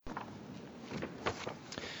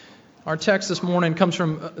Our text this morning comes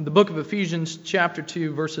from the book of Ephesians, chapter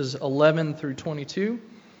 2, verses 11 through 22.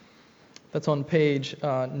 That's on page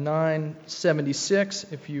 976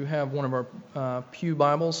 if you have one of our pew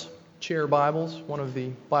Bibles, chair Bibles, one of the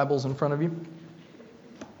Bibles in front of you.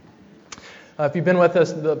 If you've been with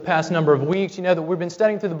us the past number of weeks, you know that we've been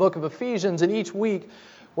studying through the book of Ephesians, and each week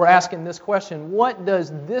we're asking this question: what does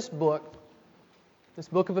this book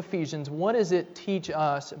of Ephesians, what does it teach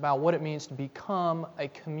us about what it means to become a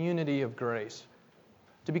community of grace?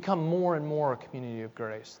 To become more and more a community of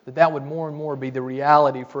grace. That would more and more be the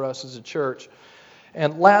reality for us as a church.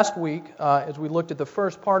 And last week, as we looked at the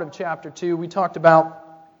first part of chapter 2, we talked about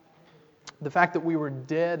the fact that we were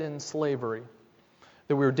dead in slavery.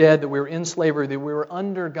 That we were dead, that we were in slavery, that we were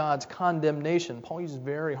under God's condemnation. Paul uses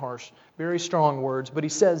very harsh, very strong words, but he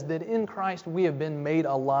says that in Christ we have been made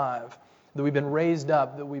alive. That we've been raised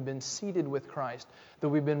up, that we've been seated with Christ, that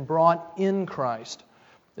we've been brought in Christ.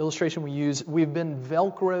 The illustration we use, we've been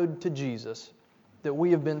Velcroed to Jesus, that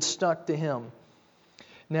we have been stuck to Him.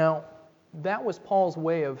 Now, that was Paul's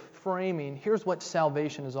way of framing, here's what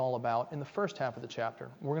salvation is all about in the first half of the chapter.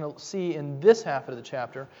 We're going to see in this half of the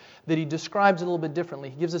chapter that he describes it a little bit differently.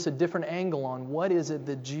 He gives us a different angle on what is it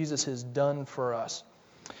that Jesus has done for us.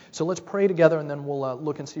 So let's pray together, and then we'll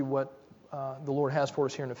look and see what the Lord has for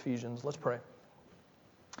us here in Ephesians. Let's pray.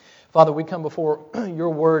 Father, we come before your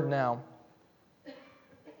word now,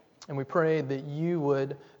 and we pray that you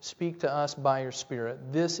would speak to us by your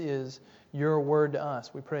Spirit. This is your word to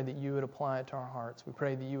us. We pray that you would apply it to our hearts. We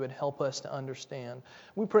pray that you would help us to understand.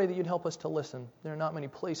 We pray that you'd help us to listen. There are not many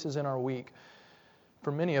places in our week,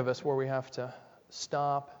 for many of us, where we have to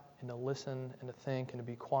stop and to listen and to think and to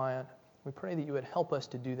be quiet. We pray that you would help us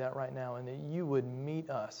to do that right now, and that you would meet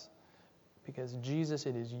us. Because, Jesus,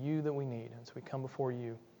 it is you that we need. And so we come before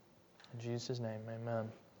you. In Jesus' name, amen.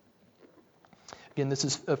 Again, this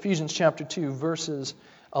is Ephesians chapter 2, verses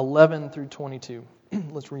 11 through 22.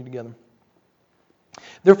 Let's read together.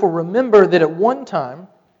 Therefore, remember that at one time,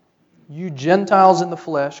 you Gentiles in the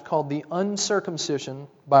flesh, called the uncircumcision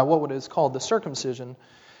by what is called the circumcision,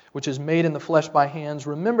 which is made in the flesh by hands,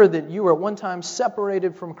 remember that you were at one time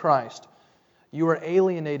separated from Christ. You were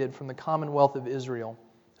alienated from the commonwealth of Israel,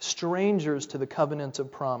 strangers to the covenants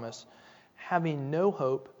of promise, having no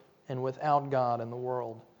hope and without God in the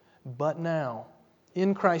world. But now,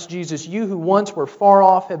 in Christ Jesus, you who once were far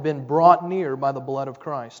off have been brought near by the blood of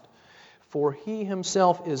Christ. For He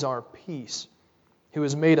Himself is our peace, who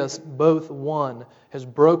has made us both one, has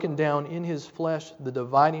broken down in His flesh the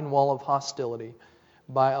dividing wall of hostility,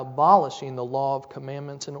 by abolishing the law of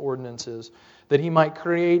commandments and ordinances, that He might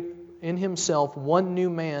create in Himself one new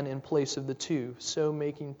man in place of the two, so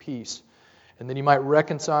making peace, and that He might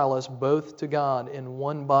reconcile us both to God in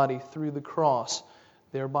one body through the cross,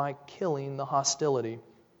 thereby killing the hostility.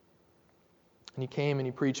 And He came and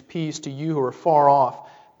He preached peace to you who are far off,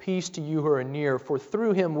 peace to you who are near, for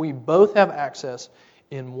through Him we both have access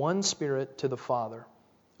in one Spirit to the Father.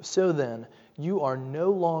 So then, you are no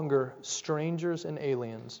longer strangers and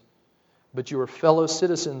aliens, but you are fellow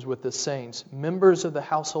citizens with the saints, members of the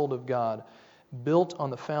household of God, built on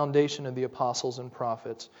the foundation of the apostles and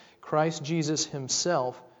prophets, Christ Jesus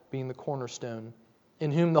Himself being the cornerstone,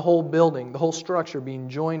 in whom the whole building, the whole structure being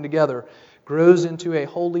joined together, grows into a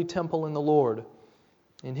holy temple in the Lord.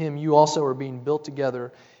 In Him you also are being built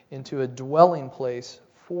together into a dwelling place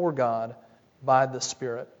for God by the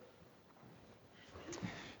Spirit.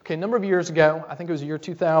 Okay, a number of years ago, I think it was the year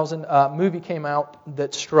 2000, a movie came out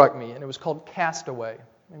that struck me, and it was called Castaway.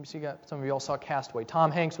 Maybe some of you all saw Castaway.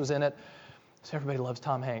 Tom Hanks was in it, so everybody loves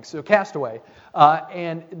Tom Hanks. So Castaway.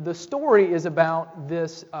 And the story is about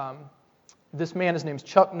this man, his name's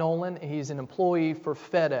Chuck Nolan. He's an employee for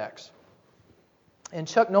FedEx. And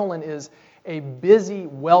Chuck Nolan is a busy,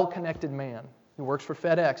 well-connected man who works for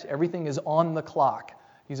FedEx. Everything is on the clock.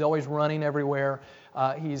 He's always running everywhere.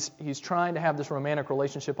 He's trying to have this romantic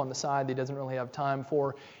relationship on the side that he doesn't really have time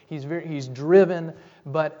for. He's driven,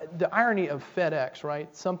 but the irony of FedEx, right?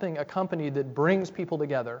 A company that brings people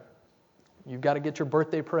together. You've got to get your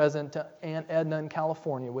birthday present to Aunt Edna in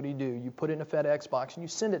California. What do? You put it in a FedEx box and you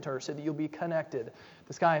send it to her so that you'll be connected.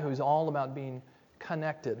 This guy who's all about being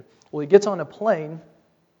connected. Well, he gets on a plane,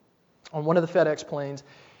 on one of the FedEx planes,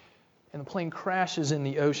 and the plane crashes in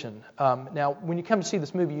the ocean. Now, when you come to see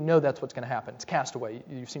this movie, you know that's what's going to happen. It's Castaway.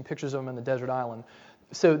 You've seen pictures of him on the desert island.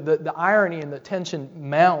 So the irony and the tension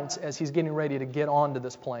mounts as he's getting ready to get onto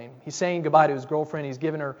this plane. He's saying goodbye to his girlfriend. He's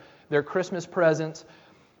giving her their Christmas presents.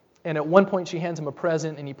 And at one point, she hands him a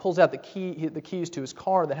present, and he pulls out the keys to his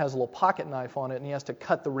car that has a little pocket knife on it, and he has to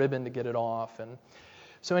cut the ribbon to get it off. And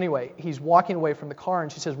So anyway, he's walking away from the car,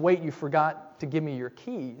 and she says, "Wait, you forgot to give me your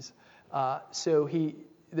keys." So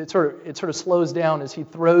it sort of slows down as he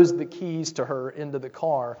throws the keys to her into the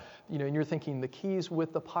car. And you're thinking, the keys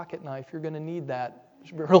with the pocket knife, you're going to need that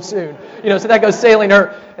real soon. So that goes sailing her,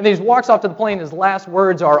 and then he walks off to the plane. His last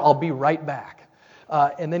words are, "I'll be right back."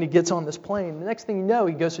 And then he gets on this plane. The next thing you know,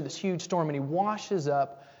 he goes through this huge storm, and he washes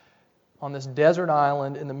up on this desert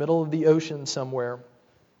island in the middle of the ocean somewhere.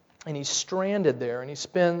 And he's stranded there, and he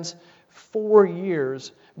spends 4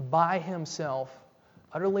 years by himself,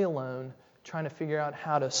 utterly alone, trying to figure out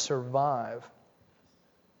how to survive.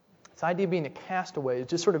 This idea of being a castaway is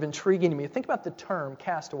just sort of intriguing to me. Think about the term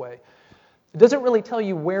castaway. It doesn't really tell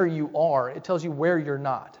you where you are. It tells you where you're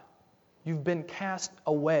not. You've been cast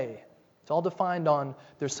away. It's all defined on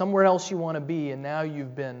there's somewhere else you want to be, and now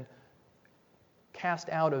you've been cast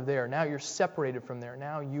out of there. Now you're separated from there.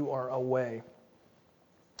 Now you are away.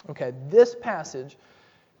 Okay, this passage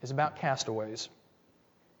is about castaways.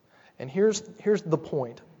 And here's the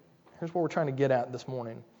point. Here's what we're trying to get at this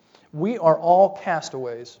morning. We are all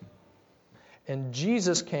castaways, and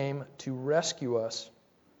Jesus came to rescue us,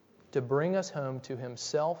 to bring us home to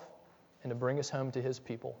Himself, and to bring us home to His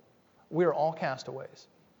people. We are all castaways.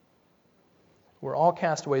 We're all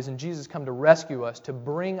castaways, and Jesus came to rescue us, to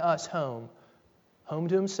bring us home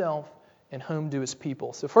to Himself and home to His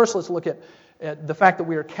people. So first let's look at the fact that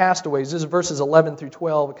we are castaways. This is verses 11 through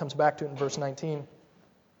 12. It comes back to it in verse 19.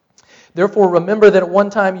 "Therefore remember that at one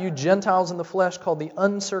time you Gentiles in the flesh, called the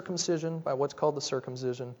uncircumcision by what's called the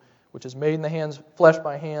circumcision, which is made in the hands, flesh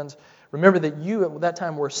by hands. Remember that you at that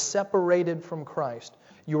time were separated from Christ.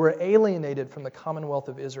 You were alienated from the commonwealth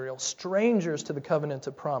of Israel, strangers to the covenant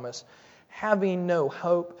of promise, having no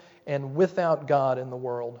hope and without God in the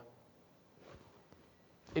world."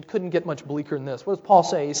 It couldn't get much bleaker than this. What does Paul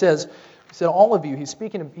say? He said, all of you, he's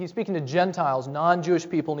speaking to Gentiles, non-Jewish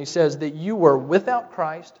people, and he says that you were without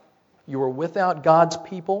Christ, you were without God's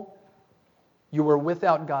people, you were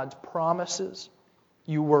without God's promises,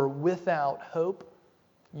 you were without hope,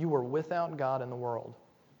 you were without God in the world.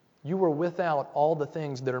 You were without all the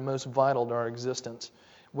things that are most vital to our existence.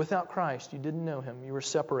 Without Christ, you didn't know Him, you were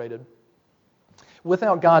separated.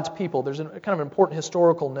 Without God's people, there's a kind of important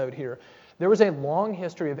historical note here. There was a long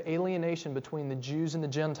history of alienation between the Jews and the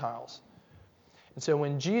Gentiles. And so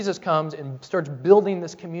when Jesus comes and starts building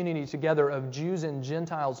this community together of Jews and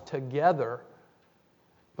Gentiles together,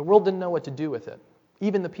 the world didn't know what to do with it.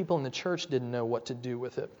 Even the people in the church didn't know what to do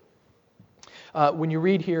with it. When you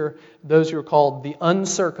read here, those who are called the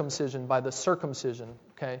uncircumcision by the circumcision,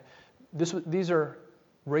 okay, these are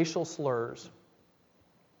racial slurs.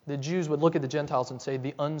 The Jews would look at the Gentiles and say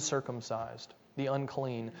the uncircumcised, the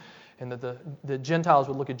unclean. And that the Gentiles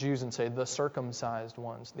would look at Jews and say, the circumcised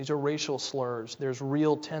ones. These are racial slurs. There's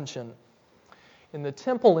real tension. In the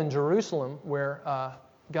temple in Jerusalem, where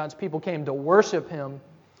God's people came to worship Him,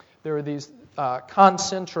 there were these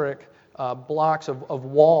concentric blocks of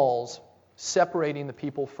walls separating the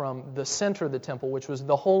people from the center of the temple, which was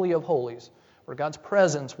the Holy of Holies, where God's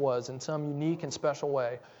presence was in some unique and special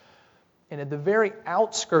way. And at the very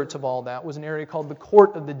outskirts of all that was an area called the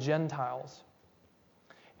Court of the Gentiles.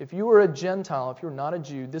 If you were a Gentile, if you were not a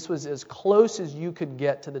Jew, this was as close as you could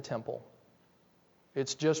get to the temple.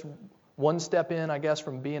 It's just one step in, I guess,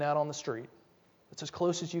 from being out on the street. It's as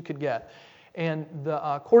close as you could get. And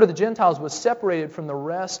the Court of the Gentiles was separated from the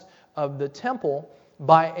rest of the temple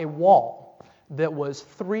by a wall that was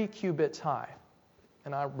 3 cubits high.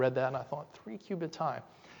 And I read that and I thought, 3 cubits high.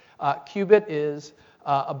 Cubit is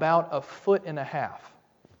about 1.5 feet.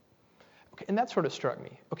 Okay, and that sort of struck me.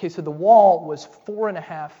 Okay, so the wall was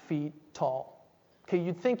 4.5 feet tall. Okay,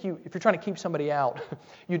 you'd think if you're trying to keep somebody out,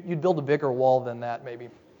 you'd build a bigger wall than that maybe.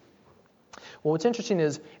 Well, what's interesting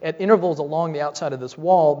is at intervals along the outside of this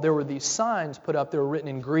wall, there were these signs put up that were written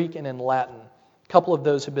in Greek and in Latin. A couple of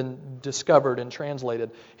those have been discovered and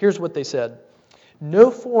translated. Here's what they said. "No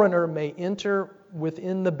foreigner may enter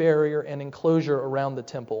within the barrier and enclosure around the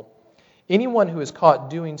temple. Anyone who is caught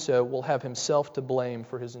doing so will have himself to blame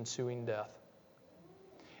for his ensuing death."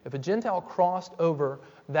 If a Gentile crossed over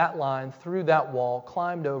that line, through that wall,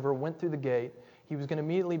 climbed over, went through the gate, he was going to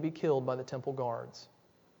immediately be killed by the temple guards.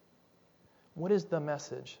 What is the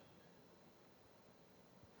message?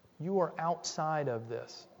 You are outside of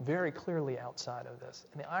this, very clearly outside of this.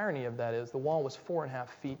 And the irony of that is the wall was 4.5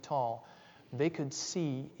 feet tall. They could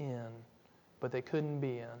see in, but they couldn't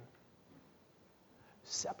be in.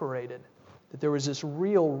 Separated. That there was this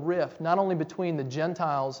real rift, not only between the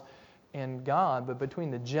Gentiles and God, but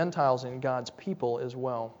between the Gentiles and God's people as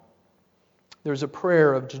well. There's a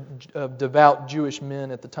prayer of devout Jewish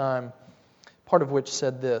men at the time, part of which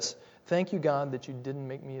said this: Thank you, God, that you didn't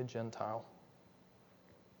make me a Gentile.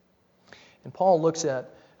 And Paul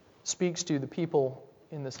speaks to the people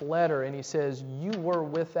in this letter, and he says, you were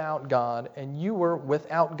without God, and you were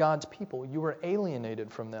without God's people. You were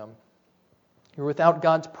alienated from them. You were without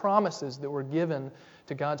God's promises that were given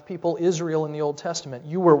to God's people, Israel, in the Old Testament.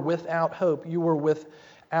 You were without hope. You were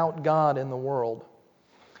without God in the world.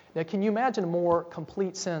 Now, can you imagine a more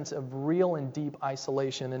complete sense of real and deep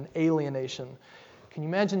isolation and alienation? Can you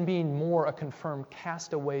imagine being more a confirmed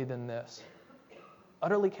castaway than this?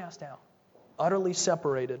 Utterly cast out, utterly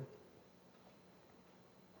separated.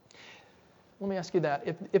 Let me ask you that.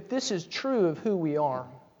 If this is true of who we are,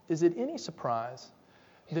 is it any surprise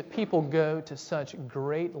that people go to such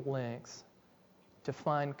great lengths to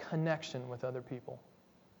find connection with other people,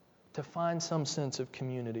 to find some sense of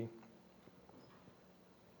community?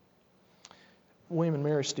 William and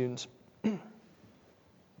Mary students,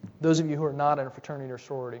 those of you who are not in a fraternity or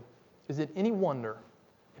sorority, is it any wonder,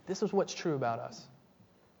 if this is what's true about us,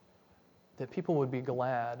 that people would be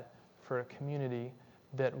glad for a community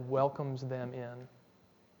that welcomes them in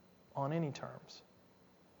on any terms?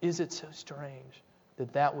 Is it so strange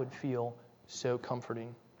that that would feel so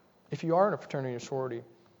comforting? If you are in a fraternity or sorority,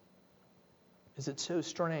 is it so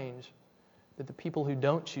strange that the people who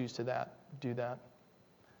don't choose to do that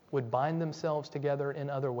would bind themselves together in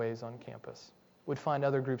other ways on campus, would find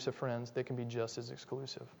other groups of friends that can be just as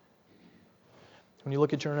exclusive? When you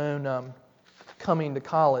look at your own coming to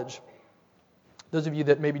college, those of you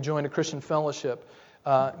that maybe joined a Christian fellowship,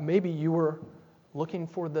 maybe you were looking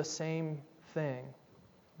for the same thing,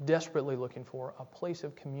 desperately looking for a place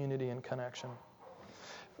of community and connection.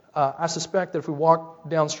 I suspect that if we walked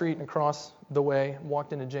down the street and across the way,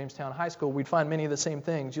 walked into Jamestown High School, we'd find many of the same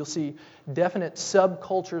things. You'll see definite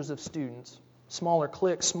subcultures of students, smaller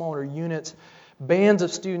cliques, smaller units, bands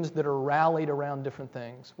of students that are rallied around different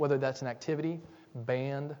things, whether that's an activity,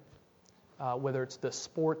 band, whether it's the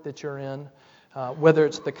sport that you're in, whether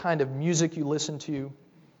it's the kind of music you listen to,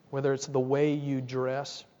 whether it's the way you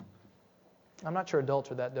dress. I'm not sure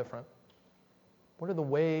adults are that different. What are the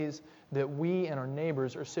ways that we and our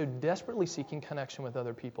neighbors are so desperately seeking connection with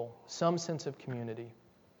other people? Some sense of community,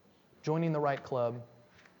 joining the right club,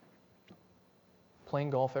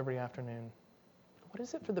 playing golf every afternoon. What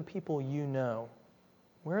is it for the people you know?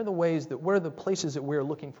 Where are the places that we're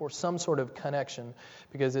looking for some sort of connection?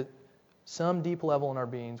 Because at some deep level in our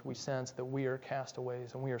beings, we sense that we are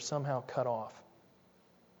castaways and we are somehow cut off.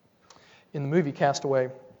 In the movie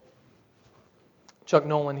Castaway, Chuck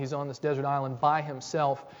Nolan, he's on this desert island by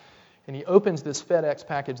himself, and he opens this FedEx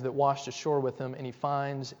package that washed ashore with him, and he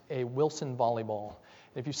finds a Wilson volleyball.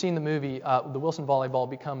 And if you've seen the movie, the Wilson volleyball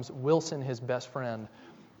becomes Wilson, his best friend,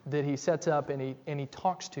 that he sets up and he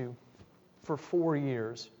talks to for 4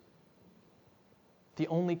 years. The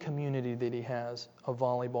only community that he has of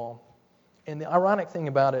volleyball. And the ironic thing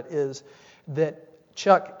about it is that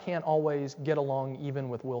Chuck can't always get along even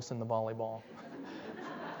with Wilson the volleyball.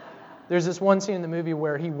 There's this one scene in the movie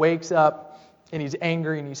where he wakes up and he's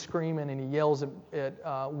angry and he's screaming and he yells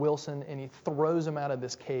at Wilson and he throws him out of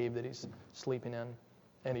this cave that he's sleeping in.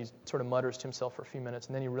 And he sort of mutters to himself for a few minutes,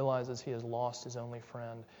 and then he realizes he has lost his only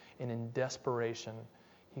friend. And in desperation,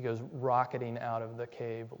 he goes rocketing out of the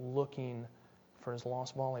cave looking for his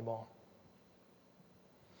lost volleyball.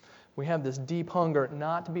 We have this deep hunger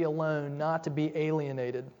not to be alone, not to be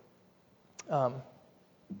alienated.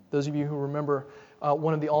 Those of you who remember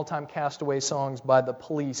one of the all-time Castaway songs by The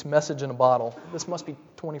Police, Message in a Bottle. This must be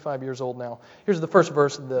 25 years old now. Here's the first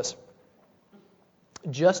verse of this.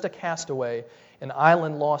 Just a castaway, an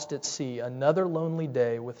island lost at sea, another lonely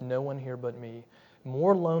day with no one here but me.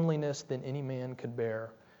 More loneliness than any man could bear.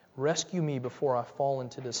 Rescue me before I fall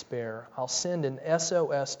into despair. I'll send an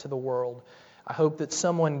SOS to the world. I hope that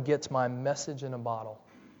someone gets my message in a bottle.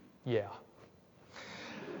 Yeah.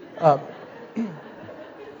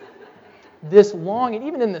 This longing,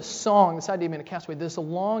 even in this song, this idea of being a castaway, this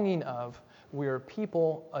longing of we are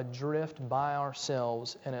people adrift by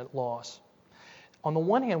ourselves and at loss. On the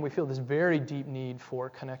one hand, we feel this very deep need for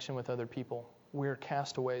connection with other people. We're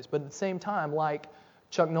castaways. But at the same time, like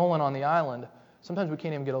Chuck Nolan on the island, sometimes we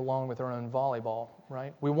can't even get along with our own volleyball,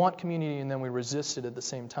 right? We want community and then we resist it at the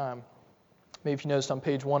same time. Maybe if you noticed on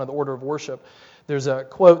page 1 of the Order of Worship, there's a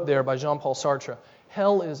quote there by Jean-Paul Sartre.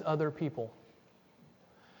 Hell is other people.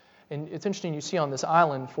 And it's interesting, you see on this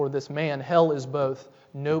island for this man, hell is both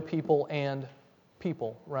no people and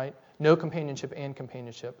people, right? No companionship and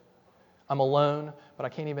companionship. I'm alone, but I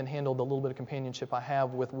can't even handle the little bit of companionship I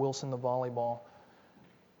have with Wilson the volleyball.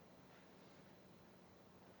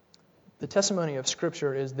 The testimony of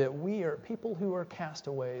Scripture is that we are people who are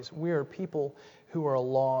castaways. We are people who are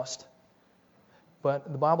lost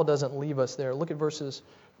But the Bible doesn't leave us there. Look at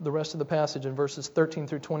the rest of the passage in verses 13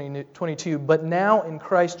 through 22. But now in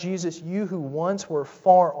Christ Jesus, you who once were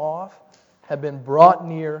far off have been brought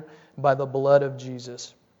near by the blood of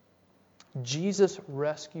Jesus. Jesus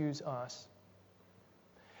rescues us.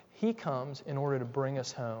 He comes in order to bring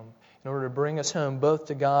us home. In order to bring us home both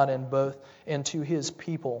to God and to His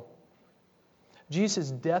people.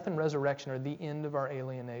 Jesus' death and resurrection are the end of our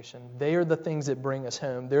alienation. They are the things that bring us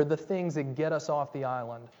home. They're the things that get us off the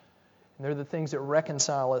island. And they're the things that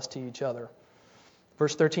reconcile us to each other.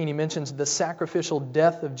 Verse 13, he mentions the sacrificial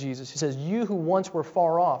death of Jesus. He says, you who once were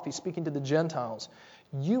far off, he's speaking to the Gentiles,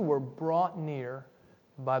 you were brought near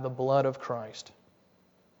by the blood of Christ.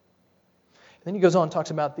 And then he goes on and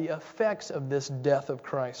talks about the effects of this death of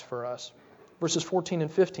Christ for us. Verses 14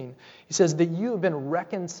 and 15, he says that you have been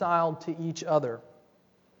reconciled to each other.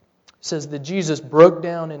 He says that Jesus broke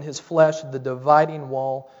down in His flesh the dividing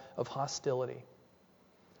wall of hostility.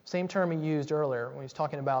 Same term he used earlier when he's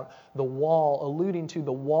talking about the wall, alluding to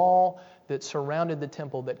the wall that surrounded the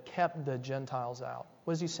temple that kept the Gentiles out.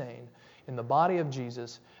 What is he saying? In the body of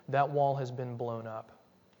Jesus, that wall has been blown up.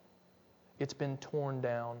 It's been torn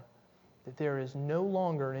down. That there is no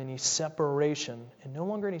longer any separation, and no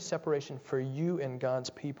longer any separation for you and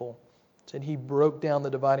God's people. It said He broke down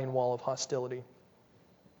the dividing wall of hostility.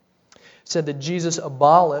 It said that Jesus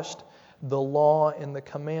abolished the law and the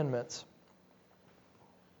commandments.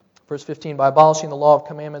 Verse 15, by abolishing the law of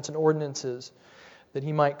commandments and ordinances, that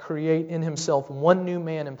He might create in Himself one new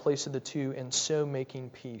man in place of the two, and so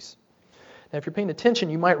making peace. Now, if you're paying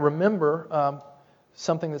attention, you might remember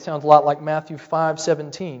something that sounds a lot like Matthew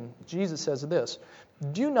 5:17. Jesus says this,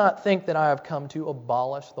 do not think that I have come to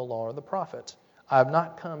abolish the law or the prophets. I have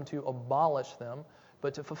not come to abolish them,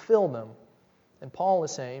 but to fulfill them. And Paul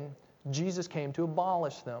is saying, Jesus came to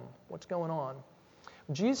abolish them. What's going on?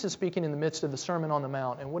 Jesus is speaking in the midst of the Sermon on the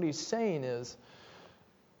Mount, and what He's saying is,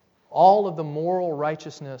 all of the moral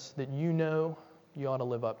righteousness that you know you ought to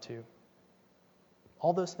live up to.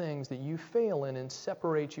 All those things that you fail in and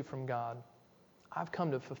separate you from God, I've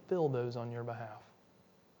come to fulfill those on your behalf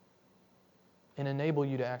and enable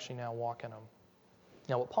you to actually now walk in them.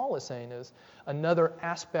 Now, what Paul is saying is another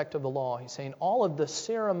aspect of the law. He's saying all of the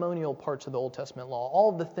ceremonial parts of the Old Testament law, all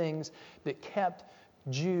of the things that kept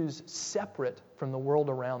Jews separate from the world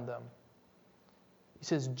around them. He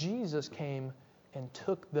says Jesus came and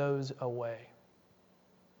took those away.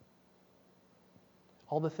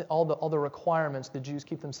 All the requirements the Jews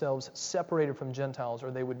keep themselves separated from Gentiles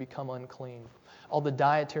or they would become unclean. All the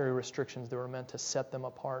dietary restrictions that were meant to set them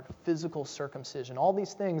apart. Physical circumcision. All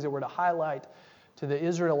these things that were to highlight to the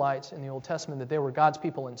Israelites in the Old Testament that they were God's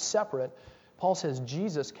people and separate. Paul says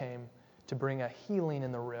Jesus came to bring a healing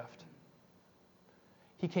in the rift.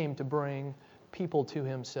 He came to bring people to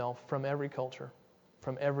Himself from every culture,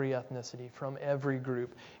 from every ethnicity, from every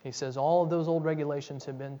group. He says all of those old regulations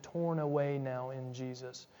have been torn away now in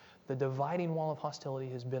Jesus. The dividing wall of hostility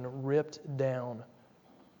has been ripped down.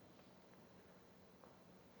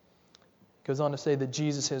 He goes on to say that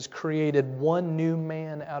Jesus has created one new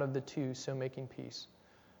man out of the two, so making peace.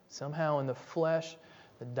 Somehow in the flesh,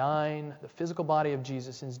 the dying, the physical body of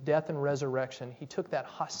Jesus, in His death and resurrection, He took that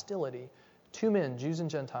hostility, two men, Jews and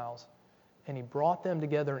Gentiles, and He brought them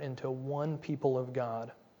together into one people of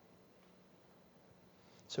God.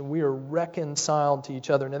 So we are reconciled to each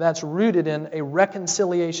other. Now that's rooted in a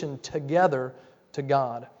reconciliation together to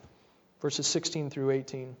God. Verses 16 through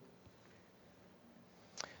 18.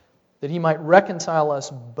 That He might reconcile us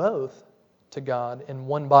both to God in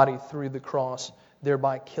one body through the cross,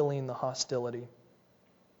 thereby killing the hostility.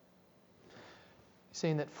 He's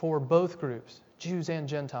saying that for both groups, Jews and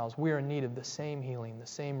Gentiles, we are in need of the same healing, the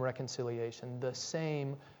same reconciliation, the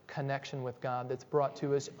same connection with God that's brought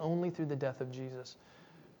to us only through the death of Jesus.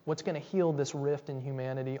 What's going to heal this rift in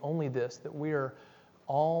humanity? Only this, that we are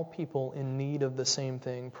all people in need of the same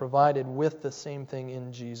thing, provided with the same thing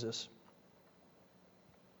in Jesus.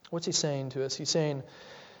 What's He saying to us? He's saying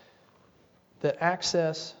that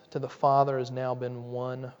access to the Father has now been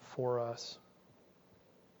won for us.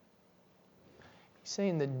 He's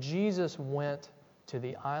saying that Jesus went to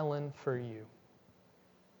the island for you.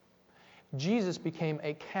 Jesus became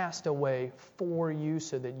a castaway for you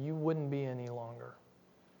so that you wouldn't be any longer.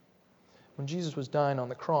 When Jesus was dying on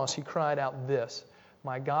the cross, He cried out this,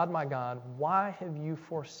 my God, why have you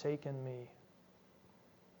forsaken me?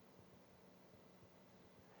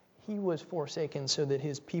 He was forsaken so that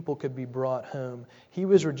His people could be brought home. He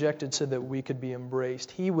was rejected so that we could be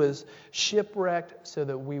embraced. He was shipwrecked so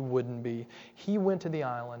that we wouldn't be. He went to the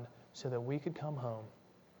island so that we could come home.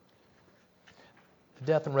 The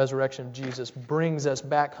death and resurrection of Jesus brings us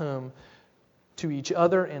back home to each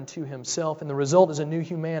other and to himself. And the result is a new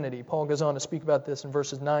humanity. Paul goes on to speak about this in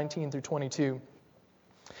verses 19 through 22.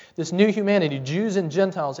 This new humanity, Jews and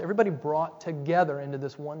Gentiles, everybody brought together into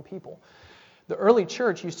this one people. The early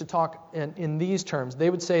church used to talk in these terms. They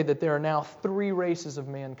would say that there are now three races of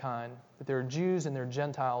mankind, that there are Jews and there are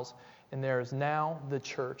Gentiles, and there is now the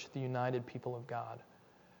church, the united people of God.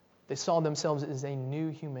 They saw themselves as a new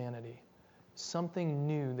humanity, something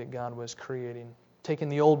new that God was creating, taking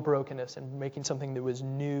the old brokenness and making something that was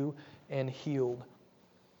new and healed.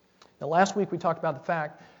 Now, last week we talked about the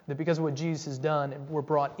fact that because of what Jesus has done, we're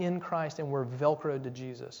brought in Christ and we're velcroed to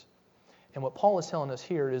Jesus. And what Paul is telling us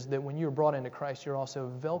here is that when you're brought into Christ, you're also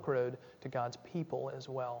velcroed to God's people as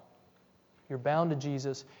well. You're bound to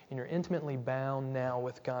Jesus, and you're intimately bound now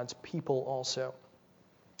with God's people also.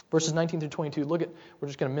 Verses 19 through 22, we're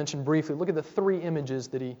just going to mention briefly, look at the three images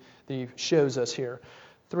that he shows us here.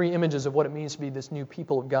 Three images of what it means to be this new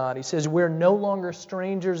people of God. He says, we're no longer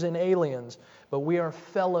strangers and aliens, but we are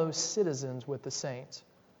fellow citizens with the saints.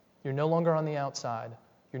 You're no longer on the outside.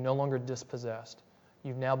 You're no longer dispossessed.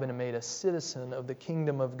 You've now been made a citizen of the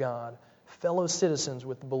kingdom of God, fellow citizens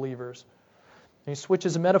with the believers. And he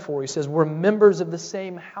switches a metaphor. He says, we're members of the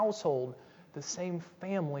same household, the same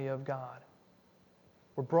family of God.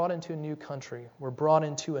 We're brought into a new country. We're brought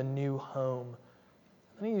into a new home.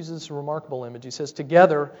 And he uses this remarkable image. He says,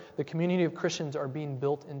 together, the community of Christians are being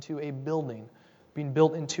built into a building, being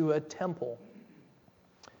built into a temple.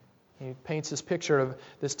 He paints this picture of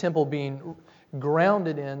this temple being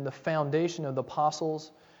grounded in the foundation of the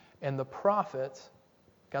apostles and the prophets,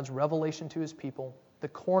 God's revelation to his people. The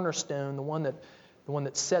cornerstone, the one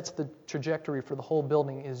that sets the trajectory for the whole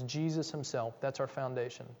building is Jesus himself. That's our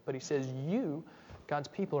foundation. But he says you, God's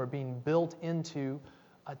people, are being built into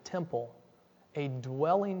a temple, a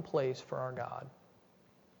dwelling place for our God.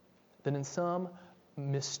 That in some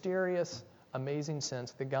mysterious, amazing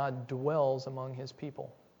sense, that God dwells among his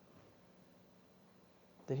people.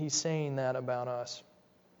 That he's saying that about us.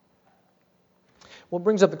 Well, it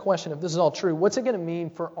brings up the question, if this is all true, what's it going to mean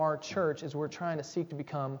for our church as we're trying to seek to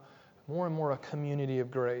become more and more a community of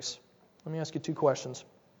grace? Let me ask you two questions.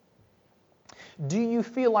 Do you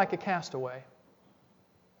feel like a castaway?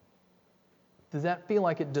 Does that feel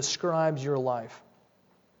like it describes your life?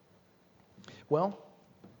 Well,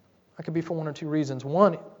 that could be for one or two reasons.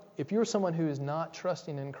 One, if you're someone who is not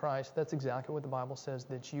trusting in Christ, that's exactly what the Bible says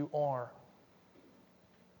that you are.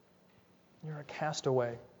 You're a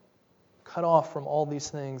castaway, cut off from all these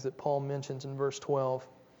things that Paul mentions in verse 12,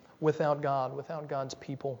 without God, without God's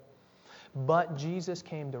people. But Jesus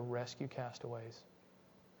came to rescue castaways.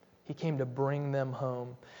 He came to bring them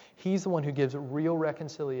home. He's the one who gives real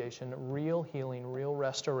reconciliation, real healing, real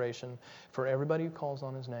restoration for everybody who calls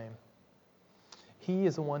on his name. He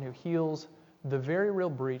is the one who heals the very real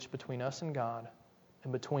breach between us and God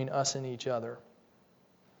and between us and each other.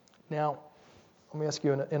 Now, let me ask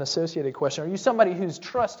you an associated question. Are you somebody who's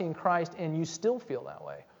trusting Christ and you still feel that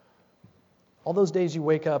way? All those days you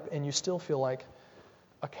wake up and you still feel like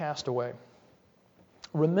a castaway.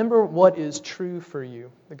 Remember what is true for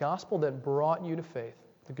you. The gospel that brought you to faith,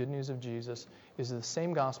 the good news of Jesus, is the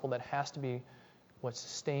same gospel that has to be what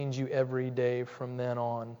sustains you every day from then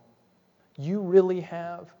on. You really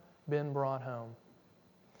have been brought home.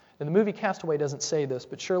 Now, the movie Castaway doesn't say this,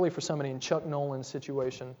 but surely for somebody in Chuck Nolan's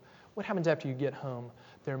situation, what happens after you get home?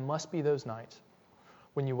 There must be those nights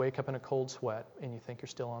when you wake up in a cold sweat and you think you're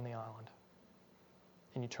still on the island.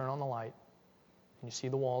 And you turn on the light and you see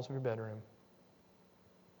the walls of your bedroom.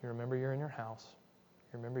 You remember you're in your house.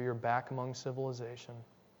 You remember you're back among civilization.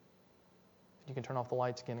 You can turn off the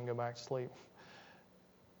lights again and go back to sleep.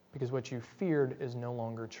 Because what you feared is no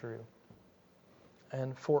longer true.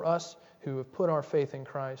 And for us who have put our faith in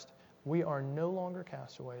Christ, we are no longer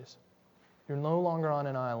castaways. You're no longer on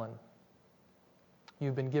an island.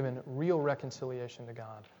 You've been given real reconciliation to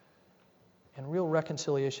God and real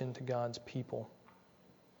reconciliation to God's people.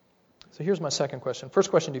 So here's my second question. First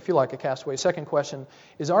question, do you feel like a castaway? Second question,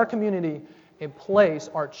 is our community a place,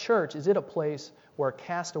 our church, is it a place where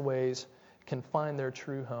castaways can find their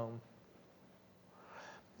true home?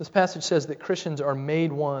 This passage says that Christians are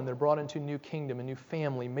made one. They're brought into a new kingdom, a new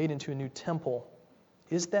family, made into a new temple.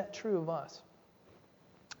 Is that true of us?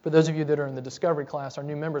 For those of you that are in the Discovery class, our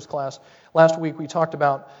new members class, last week we talked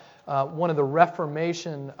about one of the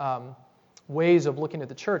Reformation ways of looking at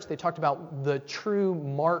the church. They talked about the true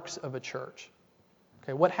marks of a church.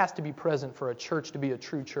 Okay, what has to be present for a church to be a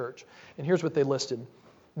true church? And here's what they listed.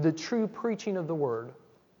 The true preaching of the Word,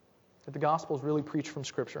 that the gospel is really preached from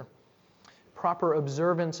Scripture. Proper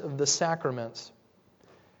observance of the sacraments,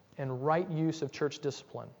 and right use of church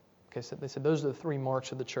discipline. Okay, so they said those are the three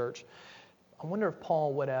marks of the church. I wonder if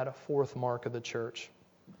Paul would add a fourth mark of the church.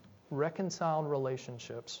 Reconciled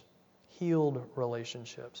relationships, healed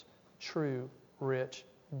relationships, true, rich,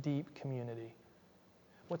 deep community.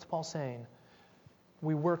 What's Paul saying?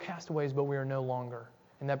 We were castaways, but we are no longer.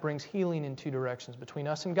 And that brings healing in two directions, between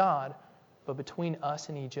us and God, but between us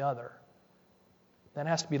and each other. That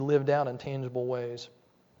has to be lived out in tangible ways.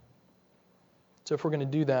 So if we're going to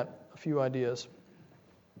do that, a few ideas.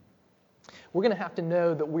 We're going to have to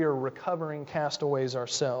know that we are recovering castaways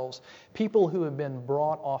ourselves, people who have been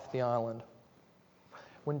brought off the island.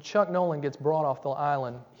 When Chuck Nolan gets brought off the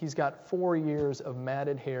island, he's got 4 years of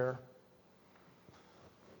matted hair,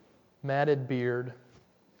 matted beard.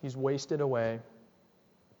 He's wasted away.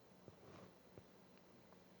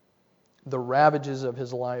 The ravages of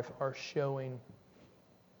his life are showing.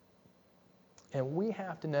 And we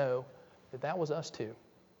have to know that that was us too.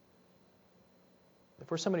 If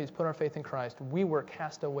we're somebody who's put our faith in Christ, we were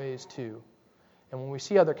castaways too. And when we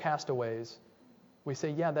see other castaways, we say,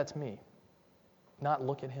 yeah, that's me. Not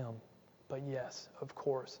look at him, but yes, of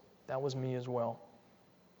course, that was me as well.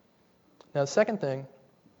 Now, the second thing,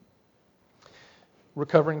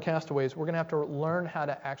 recovering castaways, we're going to have to learn how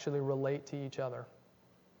to actually relate to each other.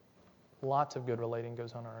 Lots of good relating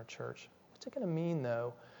goes on in our church. What's it going to mean,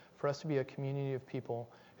 though, for us to be a community of people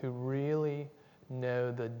who really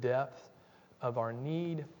know the depth of our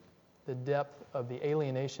need, the depth of the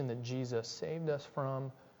alienation that Jesus saved us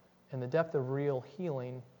from, and the depth of real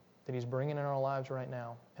healing that He's bringing in our lives right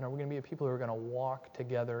now? And are we going to be a people who are going to walk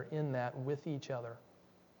together in that with each other?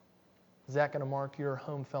 Is that going to mark your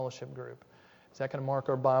home fellowship group? Is that going to mark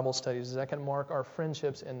our Bible studies? Is that going to mark our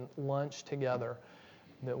friendships and lunch together?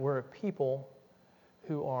 That we're a people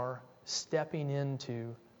who are stepping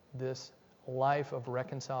into this life of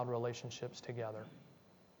reconciled relationships together.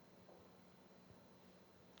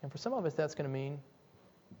 And for some of us, that's going to mean,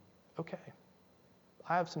 okay,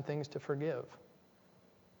 I have some things to forgive.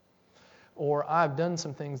 Or I've done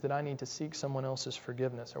some things that I need to seek someone else's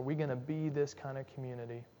forgiveness. Are we going to be this kind of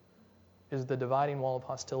community? Is the dividing wall of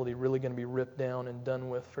hostility really going to be ripped down and done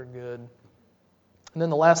with for good? And then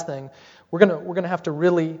the last thing, we're going to have to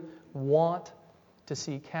really want to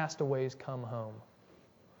see castaways come home.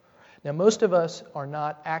 Now, most of us are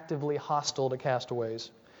not actively hostile to castaways.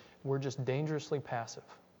 We're just dangerously passive.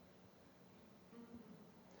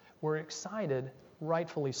 We're excited,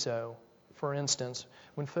 rightfully so, for instance,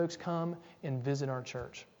 when folks come and visit our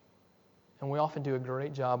church. And we often do a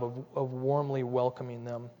great job of warmly welcoming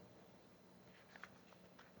them.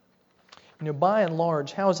 You know, by and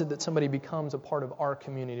large, how is it that somebody becomes a part of our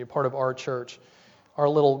community, a part of our church, our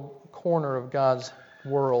little corner of God's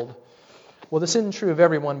world? Well, this isn't true of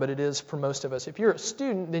everyone, but it is for most of us. If you're a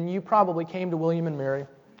student, then you probably came to William and Mary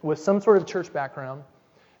with some sort of church background,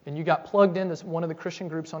 and you got plugged into one of the Christian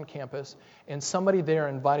groups on campus, and somebody there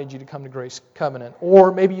invited you to come to Grace Covenant.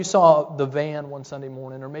 Or maybe you saw the van one Sunday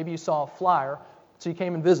morning, or maybe you saw a flyer, so you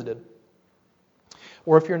came and visited.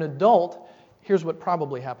 Or if you're an adult, here's what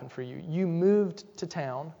probably happened for you. You moved to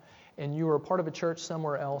town, and you were a part of a church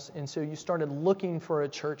somewhere else, and so you started looking for a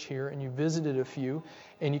church here, and you visited a few,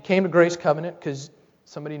 and you came to Grace Covenant because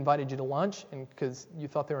somebody invited you to lunch, and because you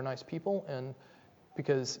thought they were nice people, and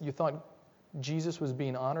because you thought Jesus was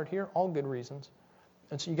being honored here, all good reasons.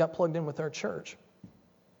 And so you got plugged in with our church.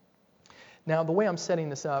 Now, the way I'm setting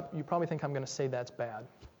this up, you probably think I'm going to say that's bad.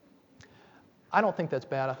 I don't think that's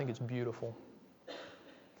bad. I think it's beautiful.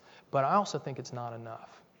 But I also think it's not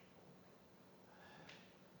enough.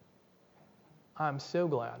 I'm so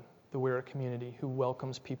glad that we're a community who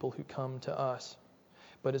welcomes people who come to us.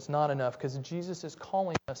 But it's not enough, because Jesus is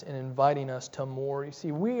calling us and inviting us to more. You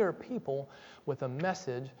see, we are people with a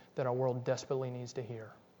message that our world desperately needs to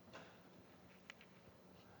hear.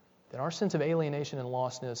 That our sense of alienation and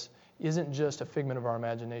lostness isn't just a figment of our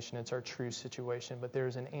imagination, it's our true situation. But there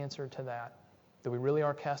is an answer to that. That we really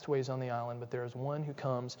are castaways on the island, but there is one who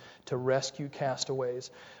comes to rescue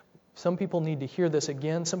castaways. Some people need to hear this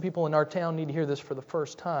again. Some people in our town need to hear this for the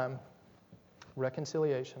first time.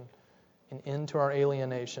 Reconciliation. An end to our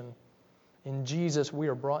alienation. In Jesus, we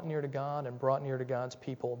are brought near to God and brought near to God's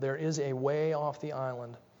people. There is a way off the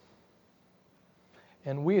island.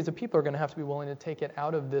 And we as a people are going to have to be willing to take it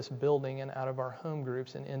out of this building and out of our home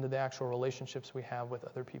groups and into the actual relationships we have with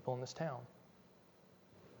other people in this town.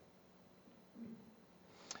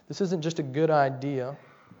 This isn't just a good idea.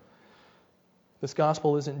 This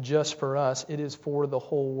gospel isn't just for us. It is for the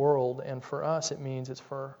whole world. And for us, it means it's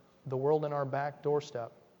for the world in our back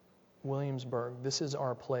doorstep. Williamsburg. This is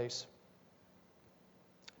our place.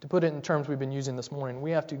 To put it in terms we've been using this morning, we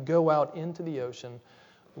have to go out into the ocean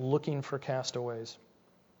looking for castaways.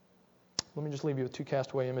 Let me just leave you with two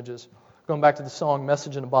castaway images. Going back to the song,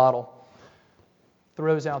 Message in a Bottle,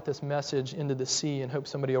 throws out this message into the sea and hopes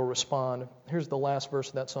somebody will respond. Here's the last verse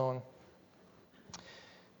of that song.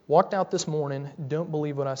 Walked out this morning, don't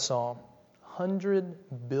believe what I saw.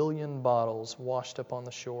 100 billion bottles washed up on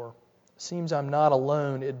the shore. Seems I'm not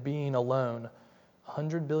alone at being alone.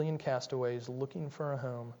 100 billion castaways looking for a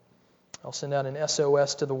home. I'll send out an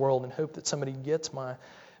SOS to the world and hope that somebody gets my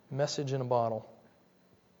message in a bottle.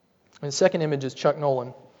 And the second image is Chuck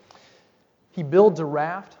Nolan. He builds a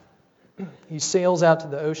raft. He sails out to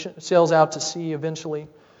the ocean, sails out to sea eventually.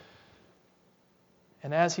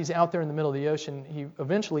 And as he's out there in the middle of the ocean, he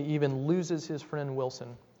eventually even loses his friend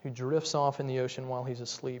Wilson, who drifts off in the ocean while he's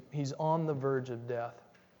asleep. He's on the verge of death.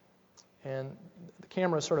 And the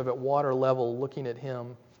camera is sort of at water level looking at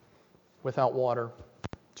him without water,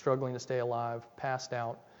 struggling to stay alive, passed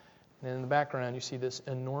out. And in the background, you see this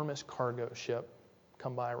enormous cargo ship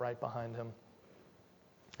come by right behind him.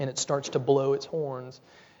 And it starts to blow its horns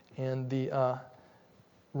and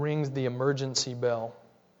rings the emergency bell.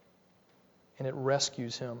 And it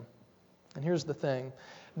rescues him. And here's the thing.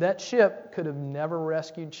 That ship could have never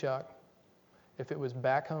rescued Chuck if it was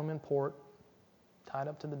back home in port, tied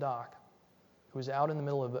up to the dock. It was out in the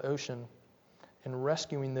middle of the ocean and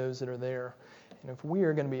rescuing those that are there. And if we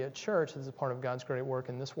are going to be a church that is a part of God's great work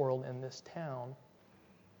in this world and this town,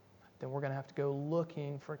 then we're going to have to go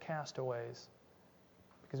looking for castaways,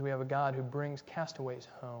 because we have a God who brings castaways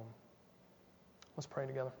home. Let's pray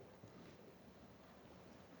together.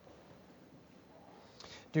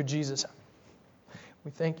 Dear Jesus,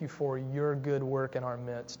 we thank you for your good work in our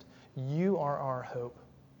midst. You are our hope.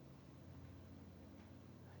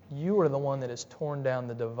 You are the one that has torn down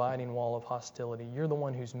the dividing wall of hostility. You're the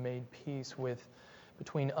one who's made peace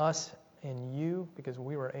between us and you, because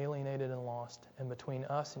we were alienated and lost, and between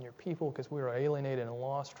us and your people, because we were alienated and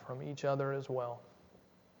lost from each other as well.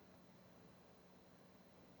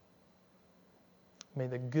 May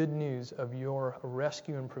the good news of your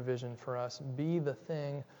rescue and provision for us be the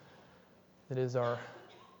thing that is our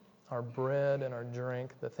bread and our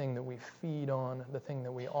drink, the thing that we feed on, the thing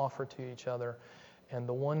that we offer to each other, and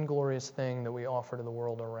the one glorious thing that we offer to the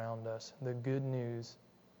world around us, the good news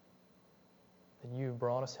that you've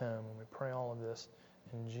brought us home. And we pray all of this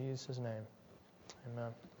in Jesus' name.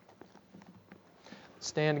 Amen.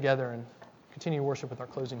 Stand together and continue to worship with our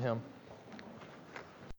closing hymn.